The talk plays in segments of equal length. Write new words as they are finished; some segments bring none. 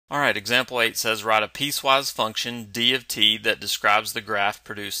Alright, example 8 says write a piecewise function d of t that describes the graph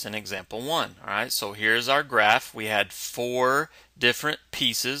produced in example 1. Alright, so here's our graph. We had 4 different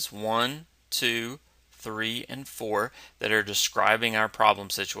pieces, 1, 2, 3, and 4, that are describing our problem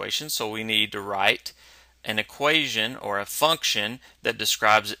situation. So we need to write an equation or a function that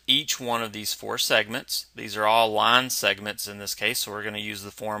describes each one of these 4 segments. These are all line segments in this case, so we're going to use the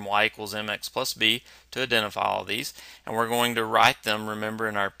form y equals mx plus b to identify all these, and we're going to write them, remember,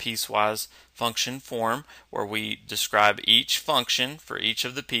 in our piecewise function form, where we describe each function for each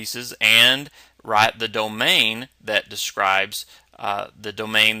of the pieces and write the domain that describes the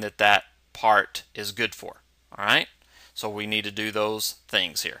domain that that part is good for. Alright, so we need to do those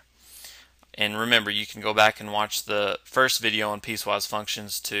things here. And remember, you can go back and watch the first video on piecewise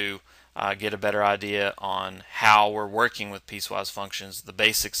functions to get a better idea on how we're working with piecewise functions, the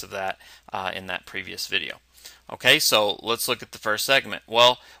basics of that in that previous video. Okay, so let's look at the first segment.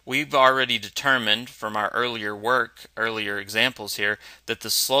 Well, we've already determined from our earlier work, earlier examples here, that the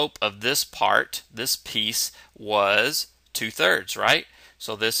slope of this part, this piece, was 2/3, right?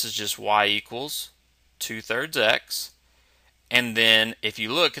 So this is just y equals 2/3 x. And then if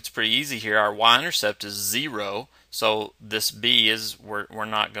you look, it's pretty easy here. Our y-intercept is 0, so this b is, we're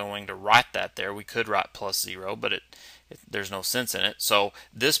not going to write that there. We could write plus 0, but there's no sense in it. So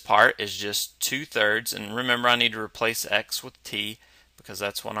this part is just 2/3, and remember, I need to replace x with t because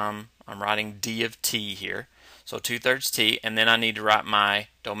that's what I'm writing d of t here. So 2/3 t, and then I need to write my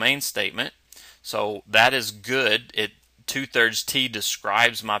domain statement. So that is good. 2/3 t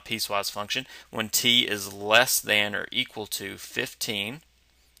describes my piecewise function when t is less than or equal to 15,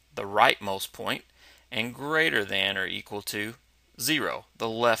 the rightmost point, and greater than or equal to 0, the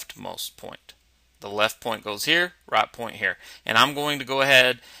leftmost point. The left point goes here, right point here. And I'm going to go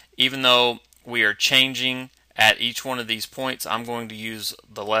ahead, even though we are changing at each one of these points, I'm going to use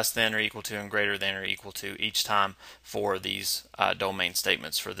the less than or equal to and greater than or equal to each time for these domain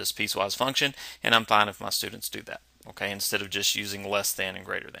statements for this piecewise function, and I'm fine if my students do that. Okay, instead of just using less than and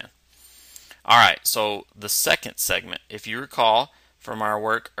greater than. Alright, so the second segment, if you recall from our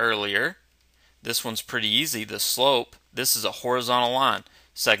work earlier, this one's pretty easy. The slope, this is a horizontal line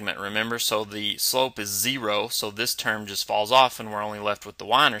segment, remember, so the slope is 0, so this term just falls off and we're only left with the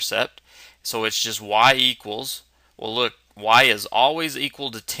y-intercept. So it's just y equals, well look, y is always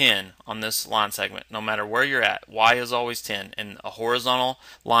equal to 10 on this line segment. No matter where you're at, y is always 10, and a horizontal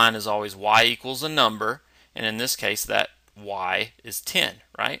line is always y equals a number. And in this case, that y is 10,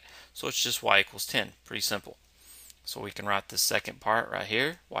 right? So it's just y equals 10. Pretty simple. So we can write the second part right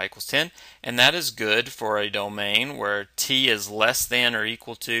here, y equals 10. And that is good for a domain where t is less than or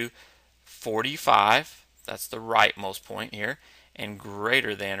equal to 45. That's the rightmost point here. And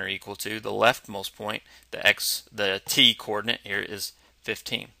greater than or equal to the leftmost point, the t coordinate here is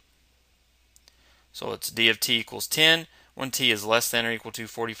 15. So it's d of t equals 10 when t is less than or equal to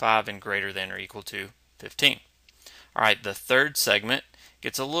 45 and greater than or equal to 15. Alright, the third segment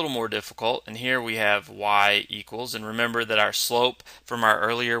gets a little more difficult, and here we have y equals, and remember that our slope from our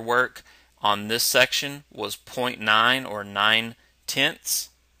earlier work on this section was 0.9 or 9/10,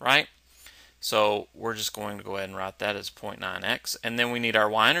 right? So we're just going to go ahead and write that as 0.9x, and then we need our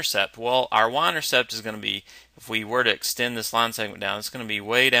y-intercept. Well, our y-intercept is going to be, if we were to extend this line segment down, it's going to be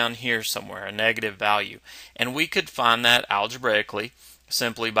way down here somewhere, a negative value. And we could find that algebraically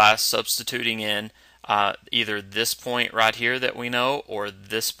simply by substituting in either this point right here that we know or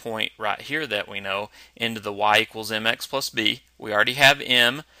this point right here that we know into the y equals mx plus b. We already have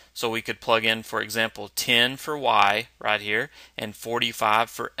m, so we could plug in, for example, 10 for y right here and 45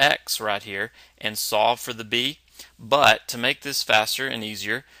 for x right here and solve for the b. But to make this faster and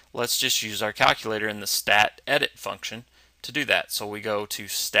easier, let's just use our calculator in the stat edit function to do that. So we go to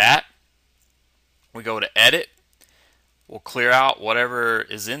stat, we go to edit, we'll clear out whatever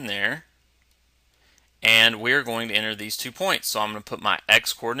is in there, and we're going to enter these 2 points. So I'm going to put my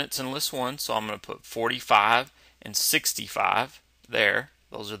x coordinates in list 1, so I'm going to put 45 and 65 there.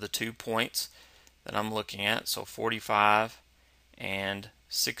 Those are the 2 points that I'm looking at, so 45 and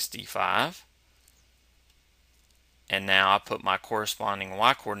 65. And now I put my corresponding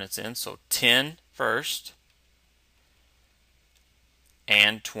y coordinates in, so 10 first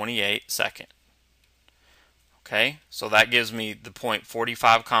and 28 second. Okay, so that gives me the point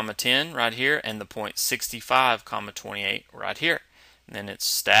 45 comma 10 right here and the point 65 comma 28 right here. And then it's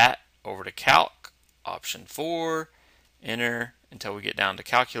stat over to calc, option 4, enter until we get down to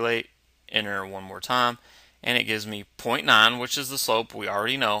calculate, enter one more time, and it gives me 0.9, which is the slope we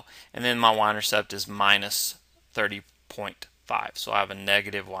already know, and then my y-intercept is minus 30.5. So I have a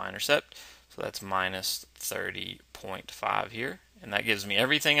negative y-intercept, so that's minus 30.5 here, And that gives me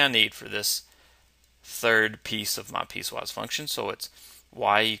everything I need for this third piece of my piecewise function. So it's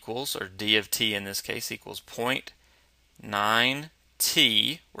y equals, or d of t in this case, equals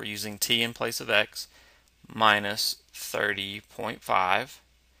 0.9t, we're using t in place of x, minus 30.5.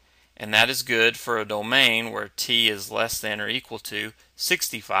 And that is good for a domain where t is less than or equal to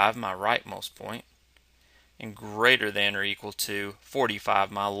 65, my rightmost point, and greater than or equal to 45,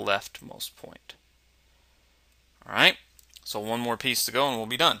 my leftmost point. Alright, so one more piece to go and we'll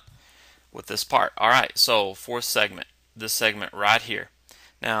be done with this part. Alright, so fourth segment, this segment right here.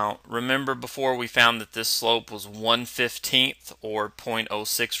 Now remember before we found that this slope was 1/15 or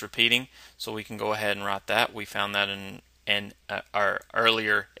 0.06 repeating, so we can go ahead and write that. We found that in our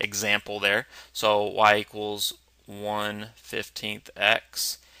earlier example there. So y equals 1/15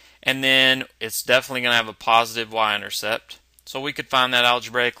 x, and then it's definitely going to have a positive y-intercept. So we could find that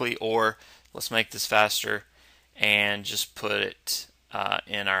algebraically, or let's make this faster and just put it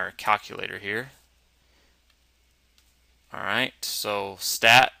in our calculator here. Alright, so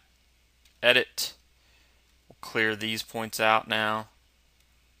stat, edit, we'll clear these points out now.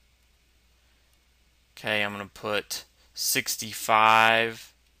 Okay, I'm going to put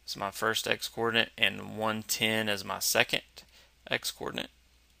 65 as my first x-coordinate and 110 as my second x-coordinate.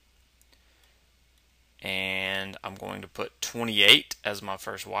 And I'm going to put 28 as my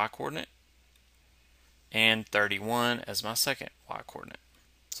first y-coordinate and 31 as my second y-coordinate.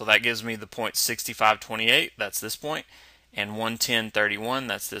 So that gives me the point 6528, that's this point, and 11031,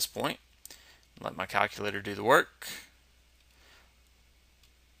 that's this point. Let my calculator do the work.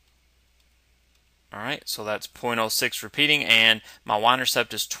 Alright, so that's 0.06 repeating, and my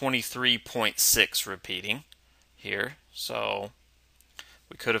y-intercept is 23.6 repeating here. So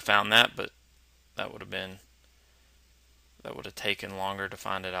we could have found that, but that would have taken longer to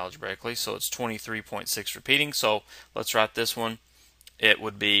find it algebraically. So it's 23.6 repeating. So let's write this one. It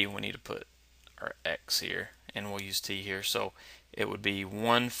would be, we need to put our x here, and we'll use t here. So it would be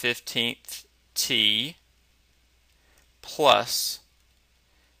 1/15 t plus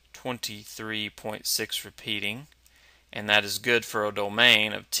 23.6 repeating, and that is good for a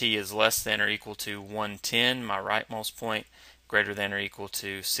domain of t is less than or equal to 110, my rightmost point, greater than or equal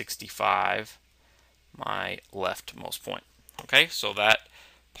to 65, my leftmost point. Okay, so that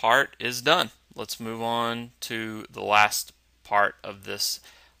part is done. Let's move on to the last part of this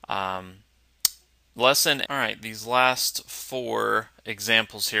lesson. Alright, these last four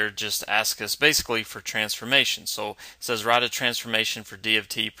examples here just ask us basically for transformation. So it says write a transformation for d of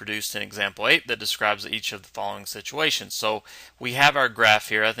t produced in example 8 that describes each of the following situations. So we have our graph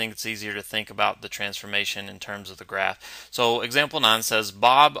here. I think it's easier to think about the transformation in terms of the graph. So example 9 says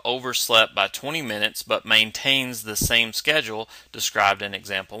Bob overslept by 20 minutes but maintains the same schedule described in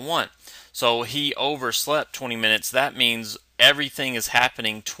example 1. So he overslept 20 minutes. That means everything is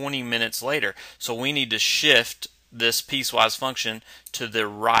happening 20 minutes later. So we need to shift this piecewise function to the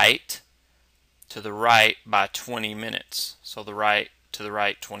right by 20 minutes. So the right to the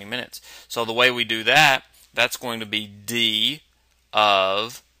right 20 minutes. So the way we do that, that's going to be d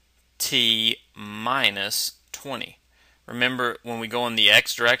of t minus 20. Remember, when we go in the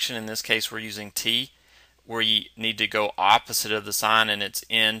x direction, in this case we're using t, we need to go opposite of the sign, and it's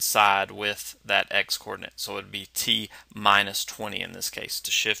inside with that x coordinate. So it would be t minus 20 in this case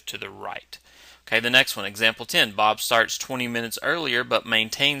to shift to the right. Okay, the next one, example 10. Bob starts 20 minutes earlier but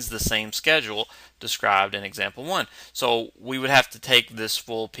maintains the same schedule described in example 1. So we would have to take this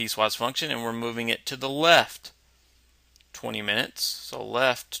full piecewise function and we're moving it to the left 20 minutes. So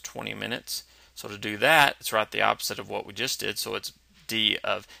left 20 minutes. So to do that, it's right the opposite of what we just did. So it's d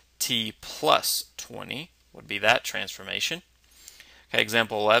of t plus 20 would be that transformation. Okay,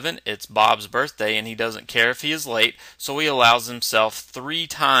 example 11, it's Bob's birthday and he doesn't care if he is late, so he allows himself 3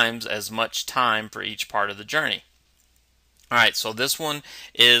 times as much time for each part of the journey. Alright, so this one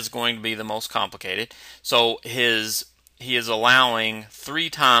is going to be the most complicated. So he is allowing 3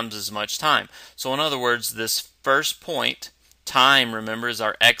 times as much time. So in other words, this first point, time, remember, is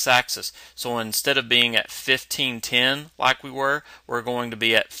our x-axis. So instead of being at 15:10 like we were, we're going to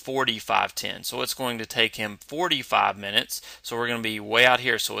be at 45:10. So it's going to take him 45 minutes. So we're going to be way out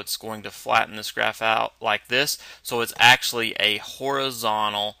here. So it's going to flatten this graph out like this. So it's actually a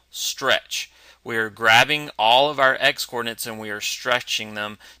horizontal stretch. We're grabbing all of our x-coordinates and we are stretching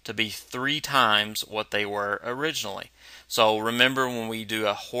them to be 3 times what they were originally. So remember, when we do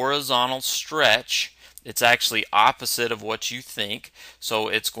a horizontal stretch, it's actually opposite of what you think. So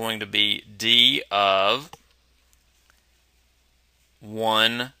it's going to be d of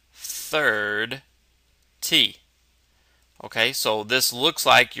 1/3 t. Okay, so this looks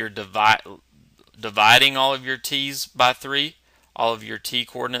like you're dividing all of your t's by 3. all of your t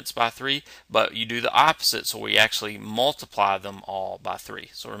coordinates by 3, but you do the opposite, so we actually multiply them all by 3.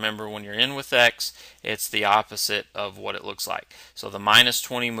 So remember, when you're in with x, it's the opposite of what it looks like. So the minus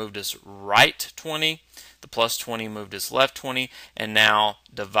 20 moved us right 20, the plus 20 moved us left 20, and now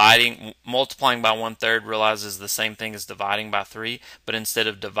multiplying by 1/3 realizes the same thing as dividing by 3, but instead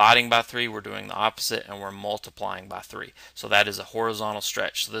of dividing by 3, we're doing the opposite and we're multiplying by 3. So that is a horizontal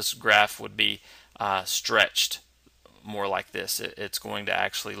stretch. So this graph would be stretched more like this. It's going to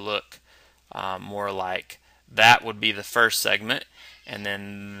actually look more like that would be the first segment, and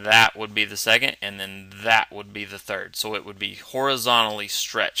then that would be the second, and then that would be the third. So it would be horizontally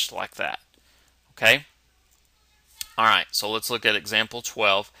stretched like that. Okay? Alright, so let's look at example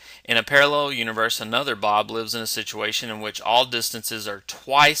 12. In a parallel universe, another Bob lives in a situation in which all distances are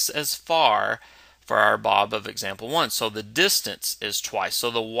twice as far for our Bob of example 1. So the distance is twice. So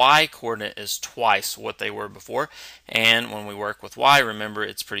the y coordinate is twice what they were before. And when we work with y, remember,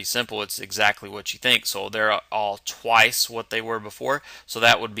 it's pretty simple. It's exactly what you think. So they're all twice what they were before. So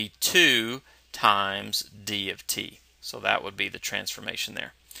that would be 2 times d of t. So that would be the transformation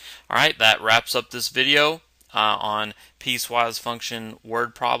there. Alright, that wraps up this video on piecewise function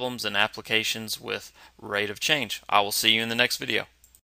word problems and applications with rate of change. I will see you in the next video.